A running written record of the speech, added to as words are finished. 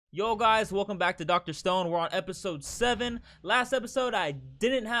Yo guys, welcome back to Dr. Stone. We're on episode 7. Last episode I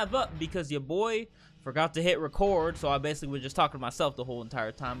didn't have up because your boy forgot to hit record, so I basically was just talking to myself the whole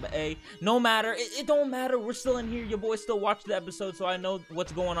entire time. But hey, no matter, it don't matter, we're still in here. Your boy still watched the episode, so I know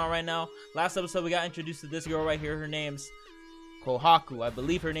what's going on right now. Last episode we got introduced to this girl right here. Her name's Kohaku. I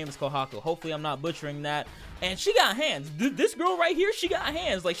believe her name is Kohaku. Hopefully I'm not butchering that. And she got hands. This girl right here, she got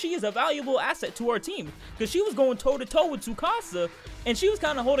hands. Like, she is a valuable asset to our team because she was going toe-to-toe with Tsukasa, and she was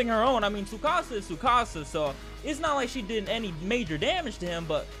kind of holding her own. I mean, Tsukasa is Tsukasa, so it's not like she did any major damage to him,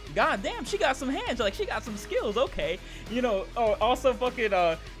 but goddamn, she got some hands. Like, she got some skills, okay. You know, also fucking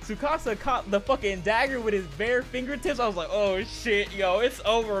Tsukasa caught the fucking dagger with his bare fingertips. I was like, oh shit, yo, it's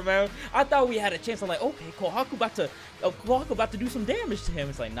over, man. I thought we had a chance. I'm like, okay, Kohaku about to do some damage to him.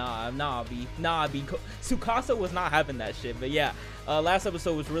 It's like, nah, B. Tsukasa was not having that shit. But yeah, last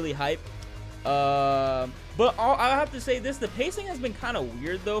episode was really hype. But I have to say this, the pacing has been kind of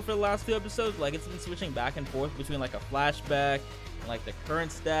weird though for the last 2 episodes. Like, it's been switching back and forth between like a flashback and like the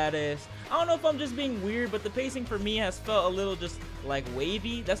current status. I don't know if I'm just being weird, but the pacing for me has felt a little just like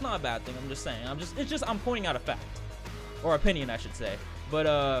wavy. That's not a bad thing. I'm just saying. I'm pointing out a fact, or opinion, I should say.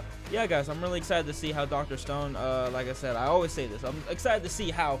 But yeah guys, I'm really excited to see how Dr. Stone, like I said, I always say this, I'm excited to see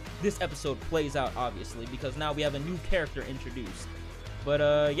how this episode plays out, obviously, because now we have a new character introduced.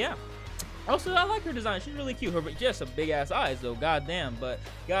 But yeah, also I like her design. She's really cute. Her just some big ass eyes though, goddamn. But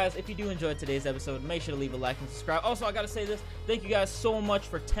guys, if you do enjoy today's episode, make sure to leave a like and subscribe. Also, I gotta say this, thank you guys so much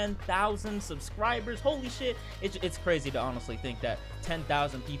for 10,000 subscribers. Holy shit, it's crazy to honestly think that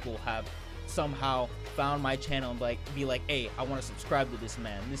 10,000 people have somehow found my channel and be like, hey, I want to subscribe to this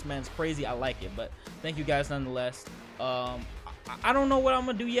man. This man's crazy. I like it. But thank you guys nonetheless. I don't know what I'm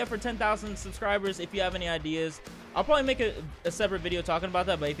gonna do yet for 10,000 subscribers. If you have any ideas, I'll probably make a separate video talking about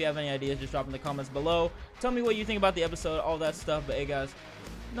that. But if you have any ideas, just drop in the comments below. Tell me what you think about the episode, all that stuff. But hey guys,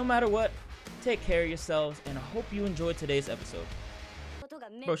 no matter what, take care of yourselves, and I hope you enjoyed today's episode.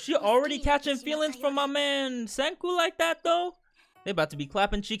 Bro, she already catching feelings from my man Senku like that though. They about to be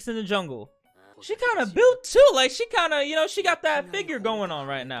clapping cheeks in the jungle. She kind of built too, like she kind of, you know, she got that figure going on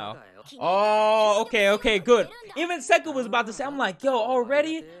right now. Oh, okay, good. Even Senku was about to say, I'm like, yo,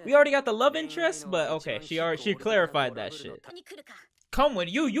 already? We already got the love interest? But okay, she clarified that shit. Come with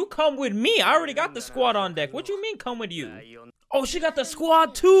you? You come with me. I already got the squad on deck. What you mean come with you? Oh, she got the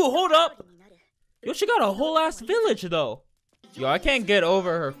squad too. Hold up. Yo, she got a whole ass village though. Yo, I can't get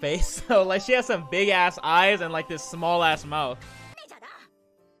over her face. So like, she has some big ass eyes and like this small ass mouth.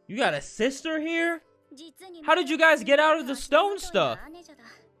 You got a sister here? How did you guys get out of the stone stuff?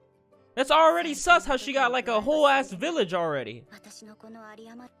 That's already sus how she got like a whole ass village already.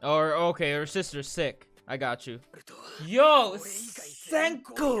 Or okay, her sister's sick. I got you. Yo,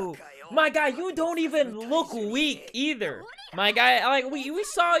 Senku! My guy, you don't even look weak either. My guy, like we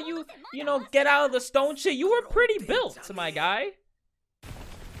saw you, you know, get out of the stone shit. You were pretty built, my guy.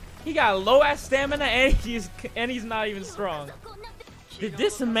 He got low ass stamina and he's not even strong. Did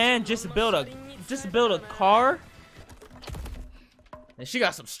this man just build a car? And she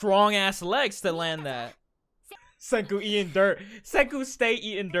got some strong ass legs to land that. Senku eating dirt. Senku stay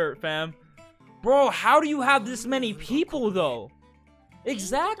eating dirt, fam. Bro, how do you have this many people though?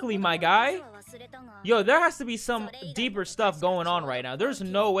 Exactly, my guy. Yo, there has to be some deeper stuff going on right now. There's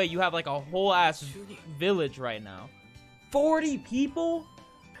no way you have like a whole ass village right now. 40 people?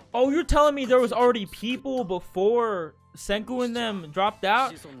 Oh, you're telling me there was already people before Senku and them dropped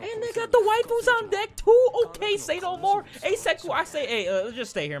out? And they got the waifus on deck too? Okay, say no more. Hey, Senku, I say, hey, let's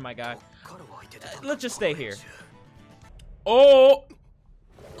just stay here, my guy. Let's just stay here. Oh!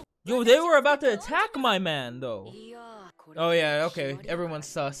 Yo, they were about to attack my man, though. Oh, yeah, okay. Everyone's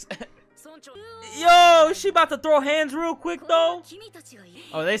sus. Yo, she about to throw hands real quick, though.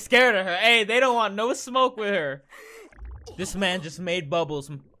 Oh, they scared of her. Hey, they don't want no smoke with her. This man just made bubbles.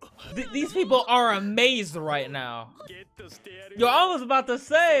 These people are amazed right now. Yo, I was about to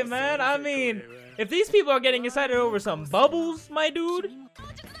say, man, I mean, if these people are getting excited over some bubbles, my dude,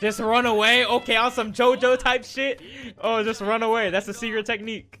 just run away. Okay, on some JoJo type shit. Oh, just run away. That's a secret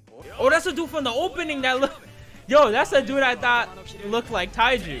technique. Oh, that's a dude from the opening that look. Yo, that's a dude I thought looked like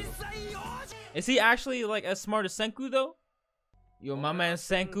Taiju. Is he actually like as smart as Senku though? Yo, my man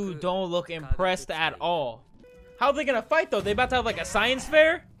Senku don't look impressed at all. How are they gonna fight though? They about to have like a science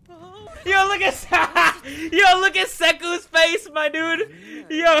fair? Yo, look at Senku's face, my dude.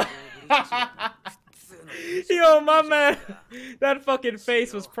 Yo, yo, my man, that fucking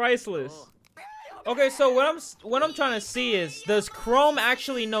face was priceless. Okay, so what I'm trying to see is, does Chrome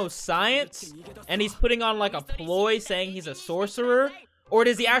actually know science, and he's putting on like a ploy saying he's a sorcerer, or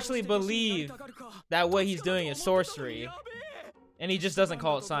does he actually believe that what he's doing is sorcery? And he just doesn't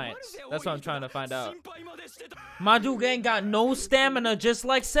call it science. That's what I'm trying to find out. My dude ain't got no stamina, just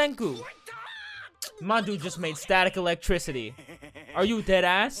like Senku. My dude just made static electricity. Are you dead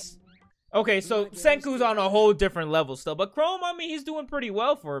ass? Okay, so Senku's on a whole different level still. But Chrome, I mean, he's doing pretty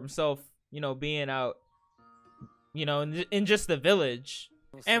well for himself. You know, being out, you know, in just the village.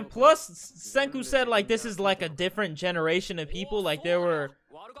 And plus, Senku said, like, this is like a different generation of people. Like, there were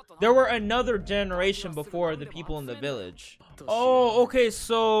another generation before the people in the village. Oh, okay,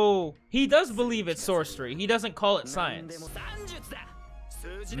 so he does believe it's sorcery. He doesn't call it science.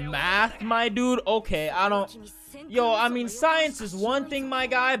 Math, my dude? Okay, I don't... Yo, I mean, science is one thing, my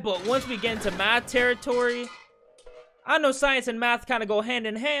guy, but once we get into math territory... I know science and math kind of go hand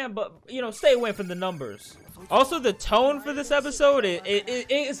in hand, but, you know, stay away from the numbers. Also, the tone for this episode, it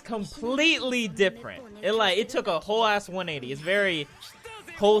is completely different. It took a whole ass 180. It's very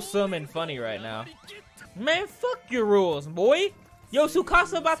wholesome and funny right now. Man, fuck your rules, boy. Yo,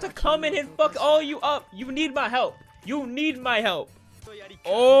 Tsukasa about to come in and fuck all you up. You need my help. You need my help.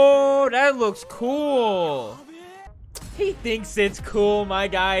 Oh, that looks cool. He thinks it's cool, my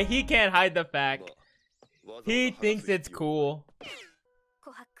guy. He can't hide the fact. He thinks it's cool.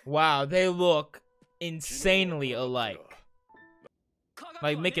 Wow, they look insanely alike.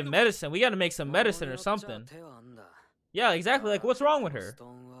 Like making medicine. We gotta make some medicine or something. Yeah, exactly. Like, what's wrong with her?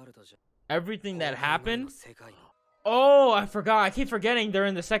 Everything that happened? Oh, I forgot. I keep forgetting they're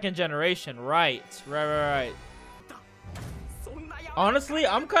in the second generation. Right. Honestly,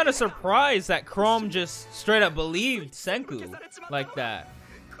 I'm kind of surprised that Chrome just straight up believed Senku like that.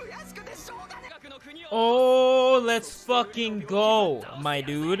 Oh, let's fucking go, my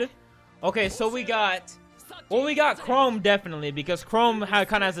dude. Okay, so we got... Well, we got Chrome definitely, because Chrome kind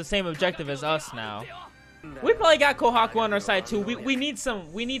of has the same objective as us now. We probably got Kohaku on our side too. We need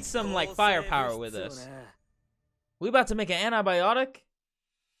some like firepower with us. We about to make an antibiotic?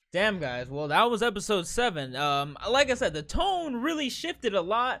 Damn, guys. Well, that was episode 7. Like I said, the tone really shifted a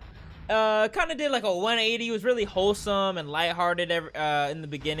lot. Kind of did like a 180. It was really wholesome and lighthearted in the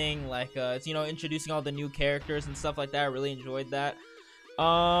beginning. Like, it's, you know, introducing all the new characters and stuff like that. I really enjoyed that.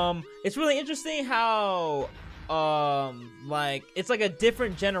 It's really interesting how, like, it's like a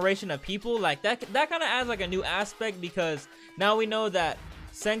different generation of people. Like, that kind of adds like a new aspect, because now we know that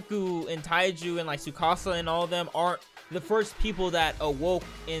Senku and Taiju and like Tsukasa and all of them aren't the first people that awoke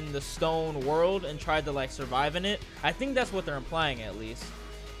in the stone world and tried to like survive in it. I think that's what they're implying, at least.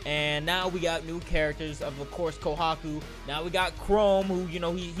 And now we got new characters of course, Kohaku. Now we got Chrome, who, you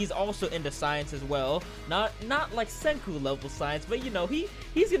know, he's also into science as well. Not like Senku level science, but, you know,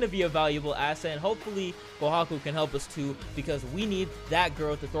 he's gonna be a valuable asset, and hopefully Kohaku can help us too, because we need that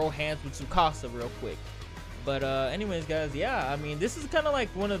girl to throw hands with Tsukasa real quick. But anyways, guys, yeah, I mean, this is kind of like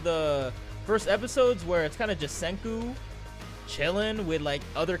one of the first episodes where it's kind of just Senku chilling with like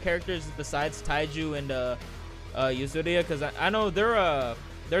other characters besides Taiju and Yuzuriya, because I know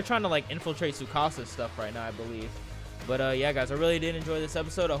they're trying to like infiltrate Tsukasa's stuff right now, I believe. But yeah, guys, I really did enjoy this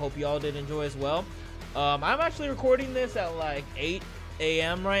episode. I hope you all did enjoy as well. I'm actually recording this at like 8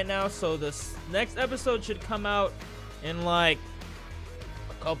 a.m. right now, so this next episode should come out in like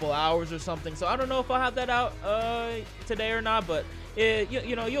a couple hours or something. So I don't know if I'll have that out today or not, but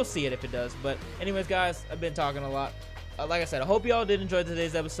you know, you'll see it if it does. But anyways, guys, I've been talking a lot. Like I said, I hope y'all did enjoy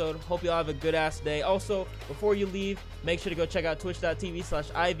today's episode. Hope y'all have a good ass day. Also, before you leave, make sure to go check out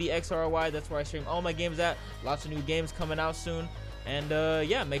twitch.tv/IVXRY. That's where I stream all my games at. Lots of new games coming out soon. And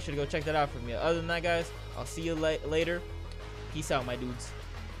yeah, make sure to go check that out for me. Other than that, guys, I'll see you later. Peace out, my dudes.